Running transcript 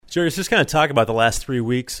Jarius, just kind of talk about the last 3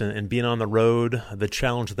 weeks and being on the road, the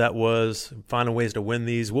challenge that was, finding ways to win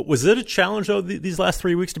these. Was it a challenge, though, these last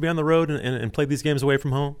 3 weeks to be on the road and play these games away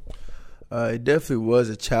from home? It definitely was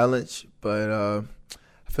a challenge, but I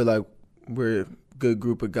feel like we're a good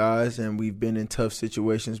group of guys, and we've been in tough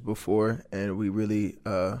situations before, and we really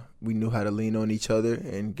we knew how to lean on each other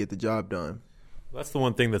and get the job done. That's the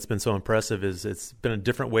one thing that's been so impressive is it's been a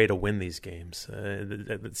different way to win these games.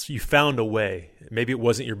 You found a way. Maybe it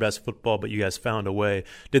wasn't your best football, but you guys found a way.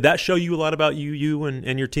 Did that show you a lot about you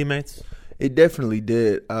and your teammates? It definitely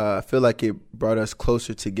did. I feel like it brought us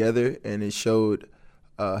closer together, and it showed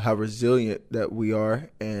how resilient that we are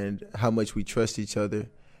and how much we trust each other.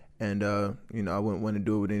 And, I wouldn't want to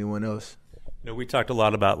do it with anyone else. We talked a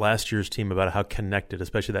lot about last year's team, about how connected,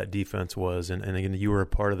 especially that defense was, and again, you were a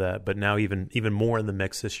part of that, but now even more in the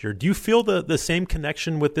mix this year. Do you feel the same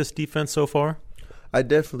connection with this defense so far? I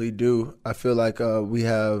definitely do. I feel like we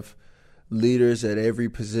have leaders at every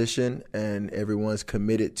position, and everyone's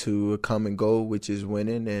committed to a common goal, which is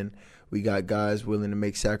winning, and we got guys willing to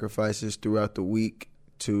make sacrifices throughout the week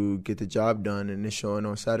to get the job done, and it's showing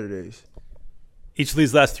on Saturdays. Each of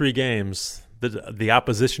these last 3 games, the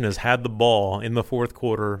opposition has had the ball in the fourth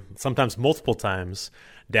quarter, sometimes multiple times,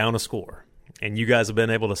 down a score. And you guys have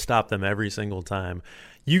been able to stop them every single time.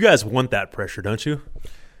 You guys want that pressure, don't you?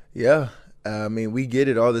 Yeah. We get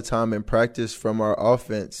it all the time in practice from our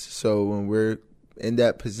offense. So when we're in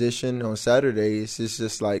that position on Saturdays, it's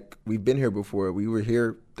just like we've been here before. We were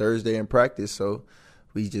here Thursday in practice, so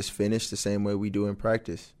we just finished the same way we do in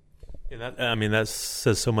practice. Yeah, that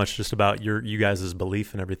says so much just about you guys'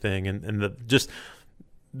 belief and everything, and just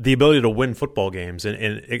the ability to win football games and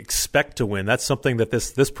expect to win. That's something that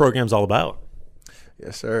this program's all about.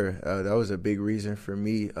 Yes, sir. That was a big reason for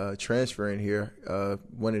me transferring here.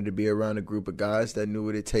 Wanted to be around a group of guys that knew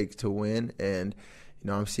what it takes to win, and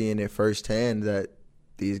I'm seeing it firsthand that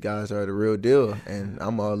these guys are the real deal, and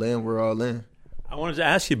I'm all in. We're all in. I wanted to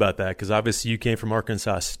ask you about that because obviously you came from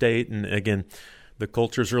Arkansas State, and again, the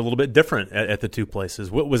cultures are a little bit different at the two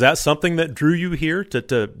places. Was that something that drew you here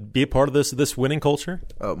to be a part of this winning culture?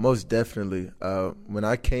 Most definitely. When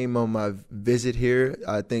I came on my visit here,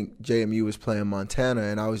 I think JMU was playing Montana,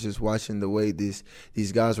 and I was just watching the way these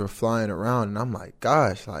guys were flying around, and I'm like,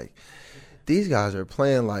 gosh, like these guys are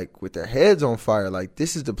playing like with their heads on fire. Like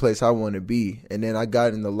this is the place I want to be. And then I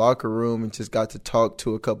got in the locker room and just got to talk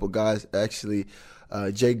to a couple guys. Actually,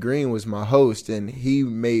 Jay Green was my host, and he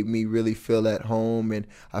made me really feel at home, and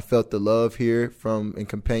I felt the love here and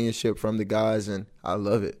companionship from the guys, and I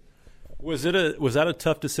love it. Was that a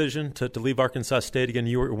tough decision to leave Arkansas State? Again,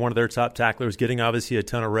 you were one of their top tacklers, getting obviously a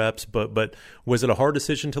ton of reps, but was it a hard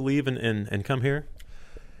decision to leave and come here?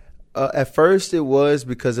 At first it was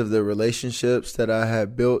because of the relationships that I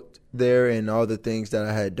had built there and all the things that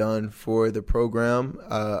I had done for the program.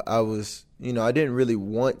 I didn't really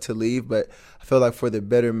want to leave, but I felt like for the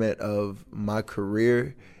betterment of my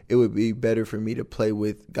career, it would be better for me to play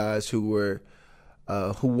with guys who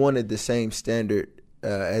wanted the same standard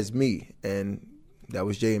as me, and that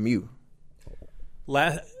was JMU.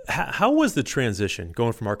 How was the transition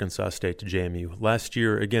going from Arkansas State to JMU? Last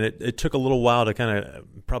year, again, it took a little while to kind of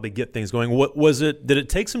probably get things going. What was it? Did it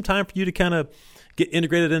take some time for you to kind of get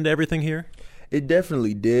integrated into everything here? It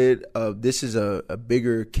definitely did. This is a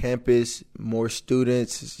bigger campus, more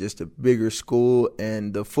students. It's just a bigger school,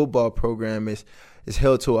 and the football program is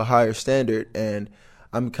held to a higher standard. And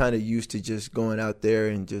I'm kind of used to just going out there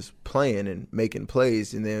and just playing and making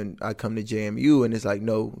plays. And then I come to JMU, and it's like,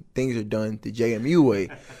 no, things are done the JMU way.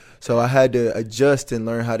 So I had to adjust and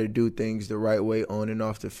learn how to do things the right way on and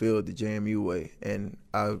off the field, the JMU way. And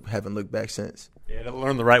I haven't looked back since. Yeah, to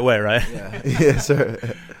learn the right way, right? Yeah, yes,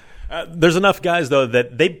 sir. There's enough guys, though,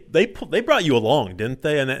 that they brought you along, didn't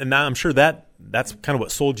they? And now I'm sure that's kind of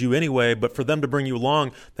what sold you anyway. But for them to bring you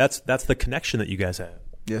along, that's the connection that you guys have.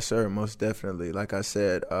 Yes, sir, most definitely. Like I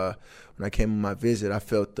said, when I came on my visit, I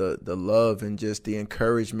felt the love and just the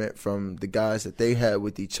encouragement from the guys that they had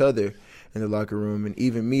with each other in the locker room. And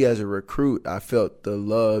even me as a recruit, I felt the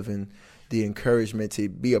love and the encouragement to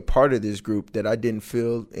be a part of this group that I didn't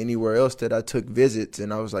feel anywhere else that I took visits.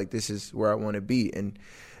 And I was like, this is where I want to be. And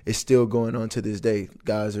it's still going on to this day.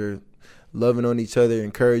 Guys are loving on each other,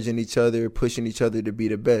 encouraging each other, pushing each other to be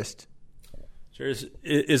the best.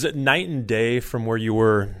 Is it night and day from where you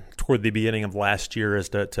were toward the beginning of last year as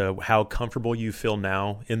to how comfortable you feel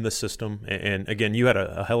now in the system? And again, you had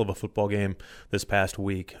a hell of a football game this past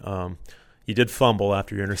week. You did fumble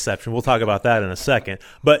after your interception. We'll talk about that in a second.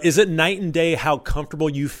 But is it night and day how comfortable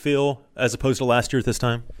you feel as opposed to last year at this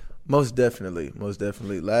time? Most definitely, most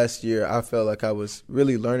definitely. Last year, I felt like I was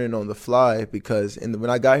really learning on the fly because when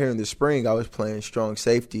I got here in the spring, I was playing strong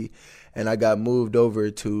safety, and I got moved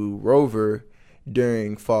over to Rover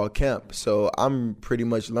during fall camp. So I'm pretty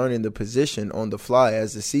much learning the position on the fly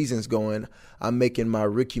as the season's going. I'm making my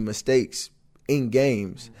rookie mistakes in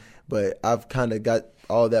games, but I've kind of got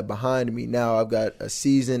all that behind me. Now I've got a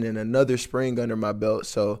season and another spring under my belt.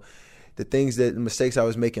 So the mistakes I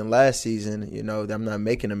was making last season, I'm not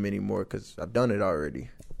making them anymore because I've done it already.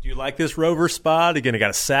 Do you like this Rover spot? Again, I got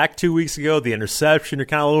a sack 2 weeks ago, the interception. You're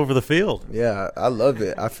kind of all over the field. Yeah, I love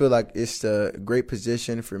it. I feel like it's a great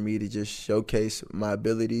position for me to just showcase my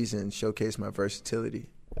abilities and showcase my versatility.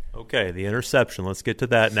 Okay, the interception. Let's get to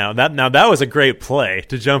that now. That was a great play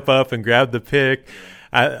to jump up and grab the pick.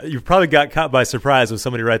 You probably got caught by surprise with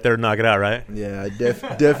somebody right there to knock it out, right? Yeah, I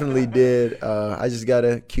definitely did. I just got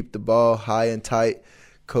to keep the ball high and tight.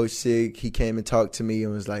 Coach Sig, he came and talked to me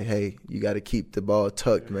and was like, hey, you got to keep the ball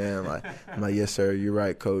tucked, man. I'm like, yes, sir, you're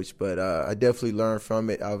right, Coach. But I definitely learned from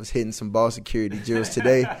it. I was hitting some ball security drills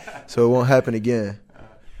today, so it won't happen again.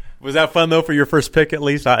 Was that fun, though, for your first pick at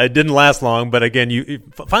least? It didn't last long, but, again, you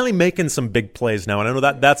finally making some big plays now, and I know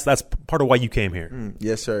that's part of why you came here.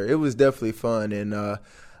 Yes, sir. It was definitely fun, and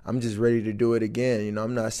I'm just ready to do it again.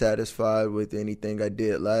 I'm not satisfied with anything I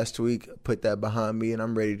did last week. Put that behind me, and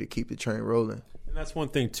I'm ready to keep the train rolling. And that's one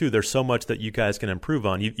thing, too. There's so much that you guys can improve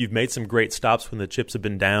on. You've made some great stops when the chips have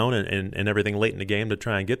been down and everything late in the game to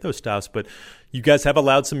try and get those stops, but you guys have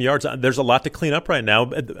allowed some yards. There's a lot to clean up right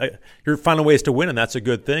now. You're finding ways to win, and that's a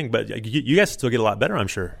good thing, but you guys still get a lot better, I'm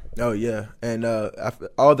sure. Oh, yeah. And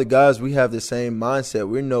all the guys, we have the same mindset.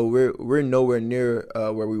 We're nowhere near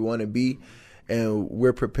where we want to be, and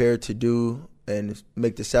we're prepared to do and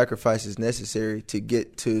make the sacrifices necessary to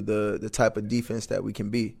get to the type of defense that we can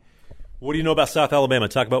be. What do you know about South Alabama?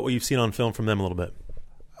 Talk about what you've seen on film from them a little bit.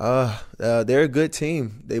 They're a good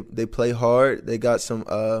team. They play hard. They got some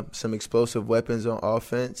explosive weapons on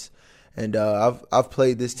offense, and I've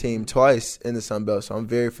played this team twice in the Sun Belt, so I'm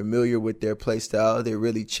very familiar with their play style. They're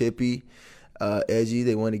really chippy, edgy.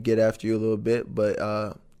 They want to get after you a little bit, but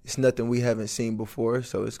it's nothing we haven't seen before,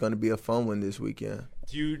 so it's going to be a fun one this weekend.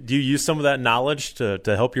 Do you use some of that knowledge to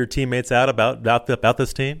help your teammates out about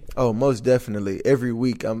this team? Oh, most definitely. Every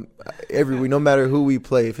week, no matter who we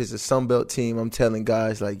play, if it's a Sun Belt team, I'm telling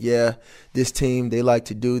guys like, yeah, this team, they like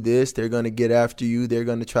to do this. They're going to get after you. They're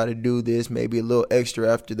going to try to do this, maybe a little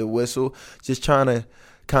extra after the whistle. Just trying to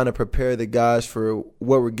kind of prepare the guys for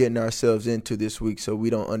what we're getting ourselves into this week so we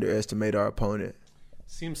don't underestimate our opponent.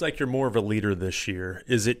 Seems like you're more of a leader this year.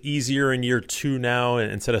 Is it easier in year 2 now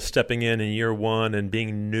instead of stepping in year 1 and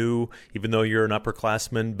being new, even though you're an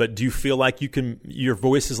upperclassman? But do you feel like your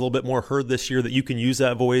voice is a little bit more heard this year, that you can use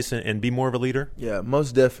that voice and be more of a leader? Yeah,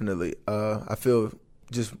 most definitely. I feel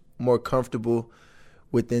just more comfortable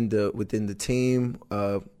within the team,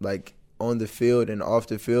 like on the field and off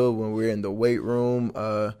the field when we're in the weight room.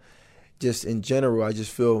 Just in general, I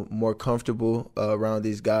just feel more comfortable around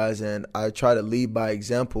these guys, and I try to lead by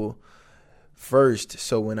example first.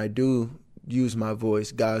 So when I do use my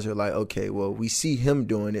voice, guys are like, okay, well, we see him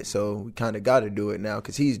doing it, so we kind of got to do it now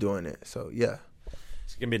because he's doing it. So, yeah.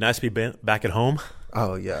 It's going to be nice to be back at home.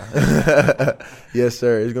 Oh, yeah. Yes,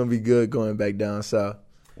 sir. It's going to be good going back down south.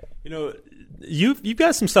 You've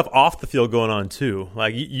got some stuff off the field going on too.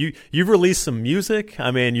 Like you've released some music.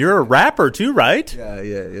 I mean, you're a rapper too, right? Yeah,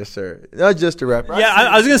 yes, sir. Not just a rapper. Yeah,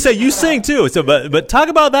 I was gonna say you sing too. So, but talk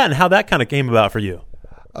about that and how that kind of came about for you.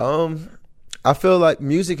 I feel like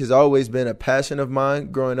music has always been a passion of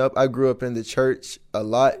mine. Growing up, I grew up in the church a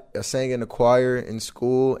lot. I sang in the choir in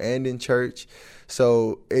school and in church,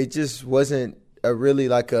 so it just wasn't really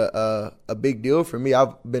like a big deal for me.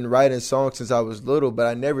 I've been writing songs since I was little, but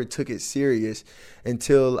I never took it serious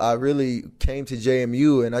until I really came to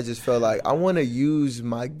JMU, and I just felt like I want to use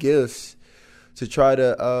my gifts to try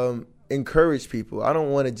to encourage people. I don't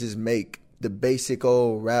want to just make the basic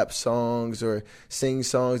old rap songs or sing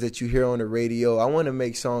songs that you hear on the radio. I want to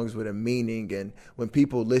make songs with a meaning, and when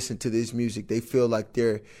people listen to this music, they feel like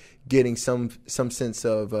they're getting some sense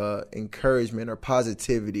of encouragement or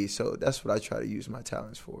positivity. So that's what I try to use my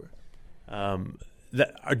talents for.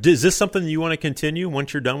 Is this something you want to continue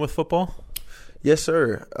once you're done with football? Yes,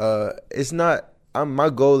 sir. It's not. My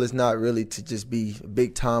goal is not really to just be a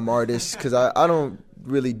big-time artist because I don't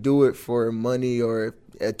really do it for money or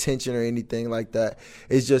attention or anything like that.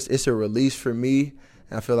 It's a release for me.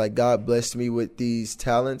 I feel like God blessed me with these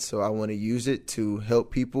talents, so I want to use it to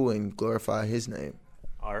help people and glorify His name.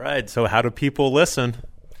 All right. So how do people listen?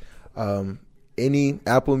 Any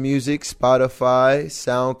Apple Music, Spotify,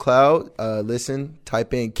 SoundCloud. Listen,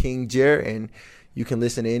 type in King Jer, and you can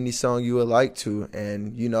listen to any song you would like to.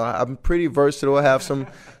 And I'm pretty versatile. I have some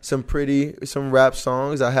rap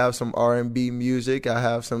songs. I have some R&B music. I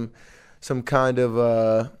have some kind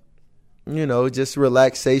of just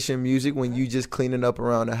relaxation music when you just cleaning up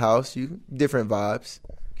around the house. Different vibes.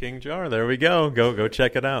 King Jar, there we go. Go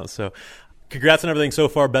check it out. So congrats on everything so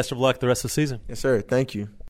far. Best of luck the rest of the season. Yes, sir. Thank you.